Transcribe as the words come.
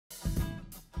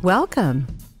Welcome!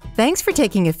 Thanks for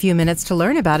taking a few minutes to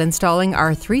learn about installing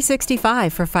our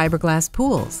 365 for fiberglass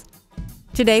pools.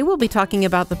 Today we'll be talking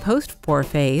about the post-pour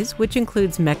phase, which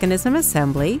includes mechanism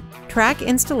assembly, track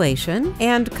installation,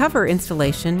 and cover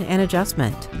installation and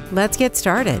adjustment. Let's get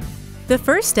started. The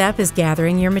first step is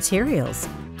gathering your materials.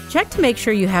 Check to make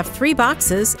sure you have 3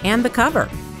 boxes and the cover.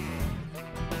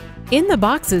 In the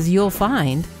boxes you'll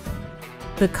find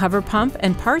the cover pump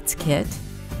and parts kit,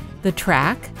 the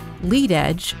track, lead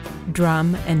edge,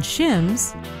 drum and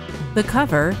shims, the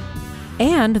cover,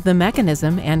 and the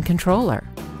mechanism and controller.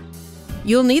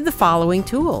 You'll need the following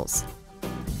tools.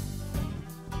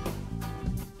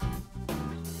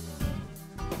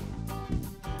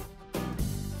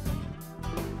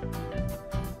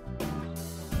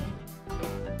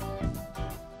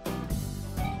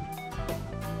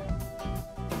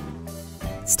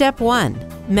 Step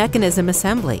 1. Mechanism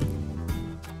assembly.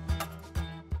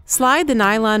 Slide the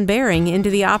nylon bearing into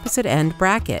the opposite end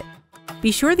bracket.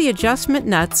 Be sure the adjustment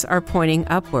nuts are pointing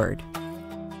upward.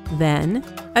 Then,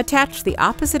 attach the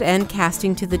opposite end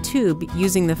casting to the tube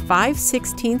using the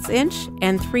 5/16 inch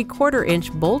and 3/4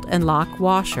 inch bolt and lock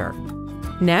washer.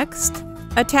 Next,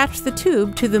 attach the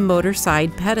tube to the motor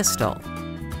side pedestal.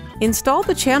 Install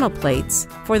the channel plates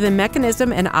for the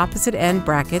mechanism and opposite end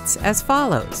brackets as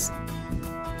follows.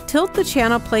 Tilt the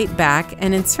channel plate back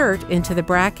and insert into the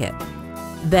bracket.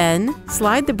 Then,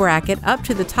 slide the bracket up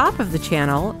to the top of the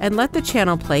channel and let the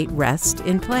channel plate rest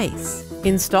in place.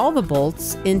 Install the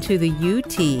bolts into the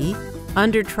UT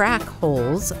under track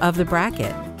holes of the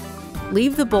bracket.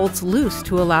 Leave the bolts loose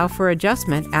to allow for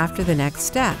adjustment after the next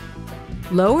step.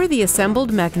 Lower the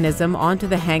assembled mechanism onto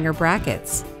the hanger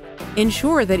brackets.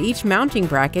 Ensure that each mounting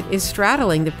bracket is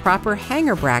straddling the proper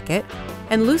hanger bracket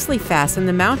and loosely fasten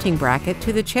the mounting bracket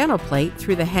to the channel plate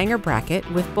through the hanger bracket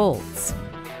with bolts.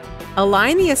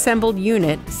 Align the assembled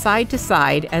unit side to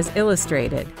side as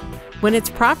illustrated. When it's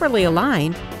properly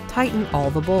aligned, tighten all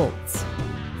the bolts.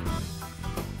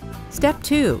 Step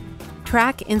 2.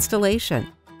 Track installation.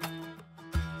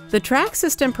 The track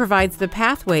system provides the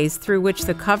pathways through which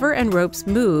the cover and ropes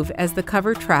move as the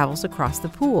cover travels across the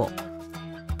pool.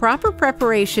 Proper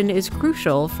preparation is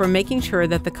crucial for making sure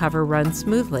that the cover runs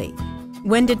smoothly.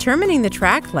 When determining the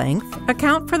track length,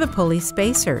 account for the pulley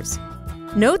spacers.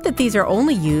 Note that these are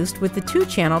only used with the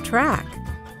 2-channel track.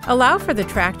 Allow for the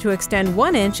track to extend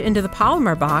 1 inch into the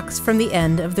polymer box from the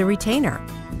end of the retainer.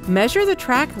 Measure the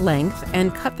track length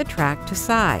and cut the track to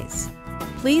size.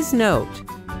 Please note,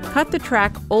 cut the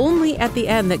track only at the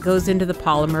end that goes into the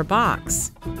polymer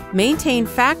box. Maintain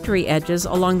factory edges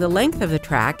along the length of the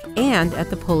track and at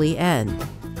the pulley end.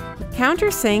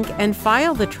 Countersink and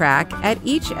file the track at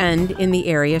each end in the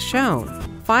area shown.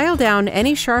 File down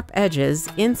any sharp edges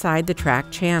inside the track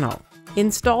channel.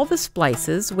 Install the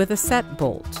splices with a set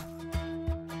bolt.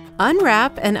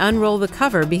 Unwrap and unroll the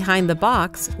cover behind the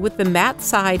box with the mat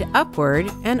side upward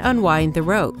and unwind the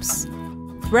ropes.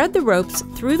 Thread the ropes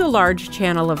through the large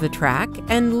channel of the track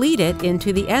and lead it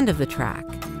into the end of the track.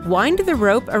 Wind the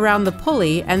rope around the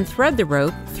pulley and thread the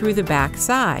rope through the back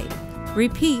side.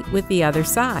 Repeat with the other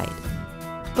side.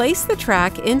 Place the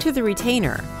track into the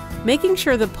retainer, making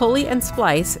sure the pulley and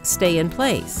splice stay in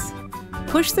place.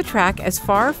 Push the track as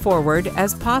far forward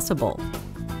as possible.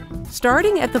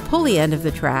 Starting at the pulley end of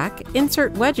the track,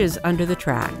 insert wedges under the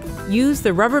track. Use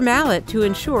the rubber mallet to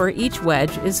ensure each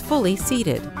wedge is fully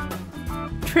seated.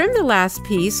 Trim the last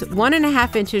piece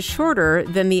 1.5 inches shorter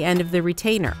than the end of the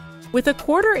retainer. With a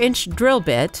 1/4 inch drill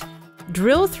bit,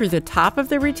 drill through the top of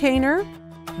the retainer,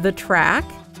 the track,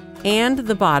 and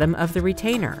the bottom of the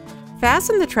retainer.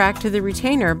 Fasten the track to the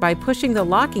retainer by pushing the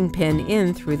locking pin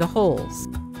in through the holes.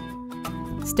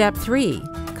 Step 3.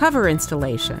 Cover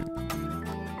installation.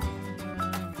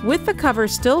 With the cover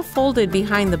still folded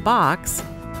behind the box,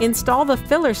 install the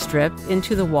filler strip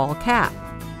into the wall cap.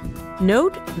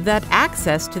 Note that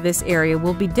access to this area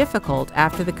will be difficult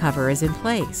after the cover is in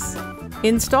place.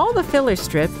 Install the filler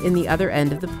strip in the other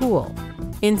end of the pool.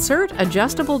 Insert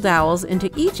adjustable dowels into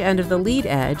each end of the lead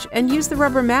edge and use the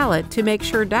rubber mallet to make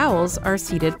sure dowels are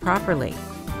seated properly.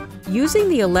 Using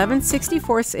the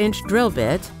 11/64 inch drill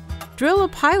bit, drill a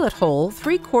pilot hole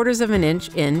 3/4 of an inch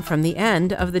in from the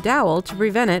end of the dowel to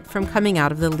prevent it from coming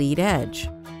out of the lead edge.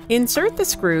 Insert the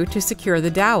screw to secure the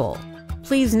dowel.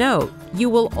 Please note, you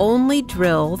will only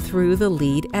drill through the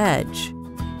lead edge.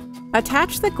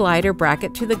 Attach the glider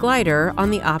bracket to the glider on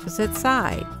the opposite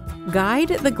side.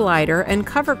 Guide the glider and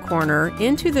cover corner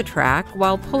into the track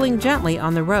while pulling gently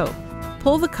on the rope.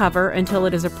 Pull the cover until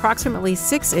it is approximately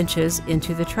 6 inches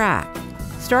into the track.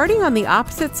 Starting on the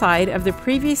opposite side of the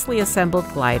previously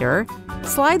assembled glider,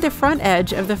 Slide the front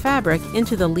edge of the fabric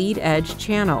into the lead edge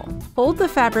channel. Hold the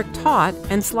fabric taut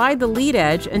and slide the lead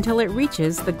edge until it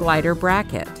reaches the glider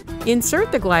bracket.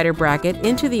 Insert the glider bracket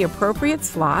into the appropriate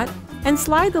slot and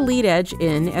slide the lead edge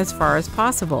in as far as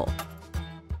possible.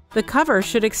 The cover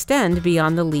should extend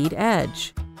beyond the lead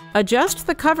edge. Adjust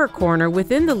the cover corner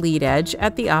within the lead edge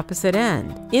at the opposite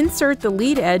end. Insert the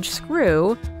lead edge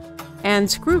screw and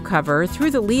screw cover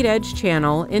through the lead edge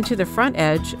channel into the front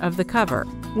edge of the cover.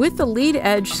 With the lead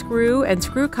edge screw and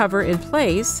screw cover in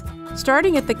place,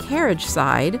 starting at the carriage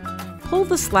side, pull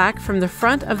the slack from the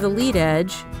front of the lead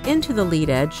edge into the lead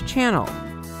edge channel.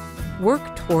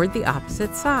 Work toward the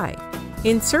opposite side.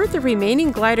 Insert the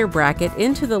remaining glider bracket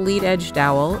into the lead edge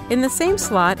dowel in the same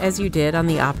slot as you did on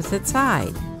the opposite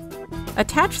side.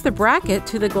 Attach the bracket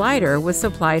to the glider with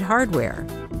supplied hardware.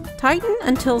 Tighten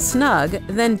until snug,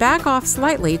 then back off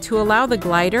slightly to allow the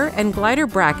glider and glider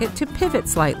bracket to pivot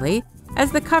slightly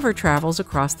as the cover travels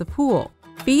across the pool.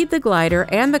 Feed the glider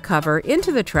and the cover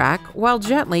into the track while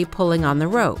gently pulling on the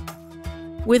rope.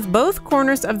 With both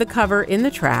corners of the cover in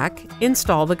the track,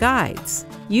 install the guides.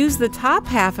 Use the top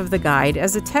half of the guide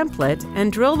as a template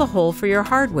and drill the hole for your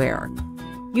hardware.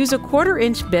 Use a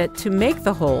 1/4-inch bit to make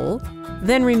the hole,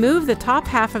 then remove the top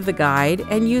half of the guide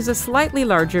and use a slightly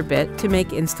larger bit to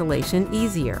make installation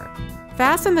easier.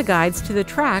 Fasten the guides to the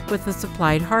track with the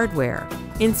supplied hardware.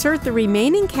 Insert the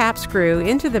remaining cap screw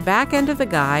into the back end of the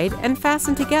guide and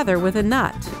fasten together with a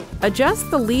nut.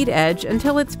 Adjust the lead edge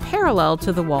until it's parallel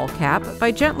to the wall cap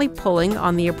by gently pulling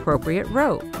on the appropriate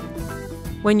rope.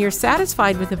 When you're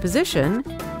satisfied with the position,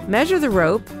 measure the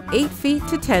rope 8 feet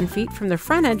to 10 feet from the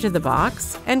front edge of the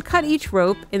box and cut each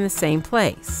rope in the same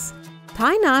place.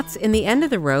 Tie knots in the end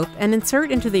of the rope and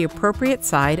insert into the appropriate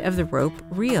side of the rope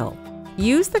reel.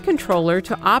 Use the controller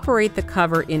to operate the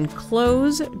cover in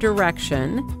close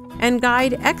direction and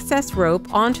guide excess rope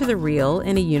onto the reel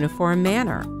in a uniform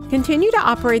manner. Continue to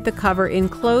operate the cover in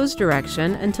close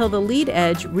direction until the lead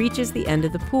edge reaches the end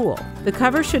of the pool. The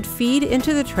cover should feed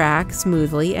into the track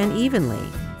smoothly and evenly.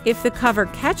 If the cover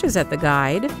catches at the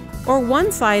guide, or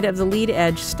one side of the lead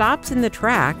edge stops in the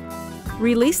track,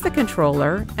 release the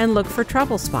controller and look for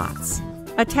trouble spots.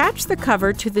 Attach the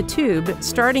cover to the tube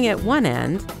starting at one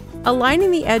end,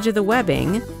 aligning the edge of the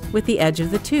webbing with the edge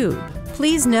of the tube.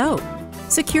 Please note,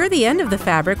 secure the end of the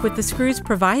fabric with the screws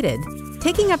provided,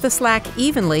 taking up the slack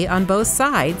evenly on both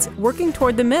sides, working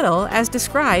toward the middle as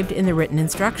described in the written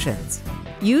instructions.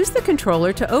 Use the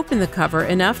controller to open the cover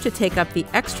enough to take up the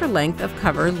extra length of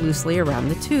cover loosely around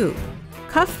the tube.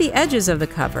 Cuff the edges of the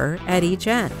cover at each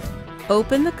end.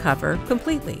 Open the cover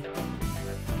completely.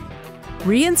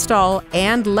 Reinstall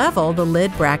and level the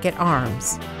lid bracket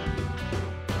arms.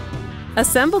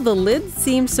 Assemble the lid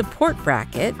seam support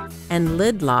bracket and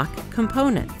lid lock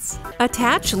components.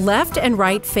 Attach left and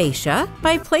right fascia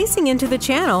by placing into the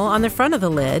channel on the front of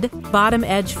the lid, bottom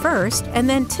edge first, and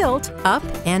then tilt up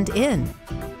and in.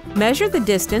 Measure the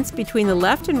distance between the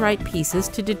left and right pieces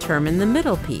to determine the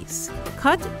middle piece.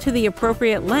 Cut to the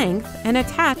appropriate length and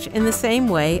attach in the same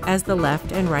way as the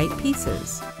left and right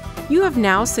pieces. You have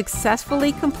now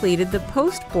successfully completed the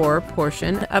post-bore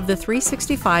portion of the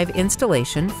 365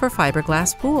 installation for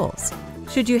fiberglass pools.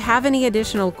 Should you have any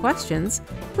additional questions,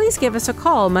 please give us a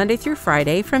call Monday through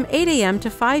Friday from 8 a.m. to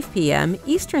 5 p.m.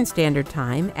 Eastern Standard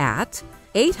Time at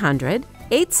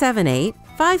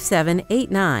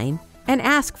 800-878-5789 and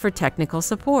ask for technical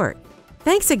support.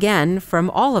 Thanks again from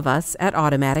all of us at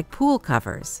Automatic Pool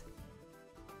Covers.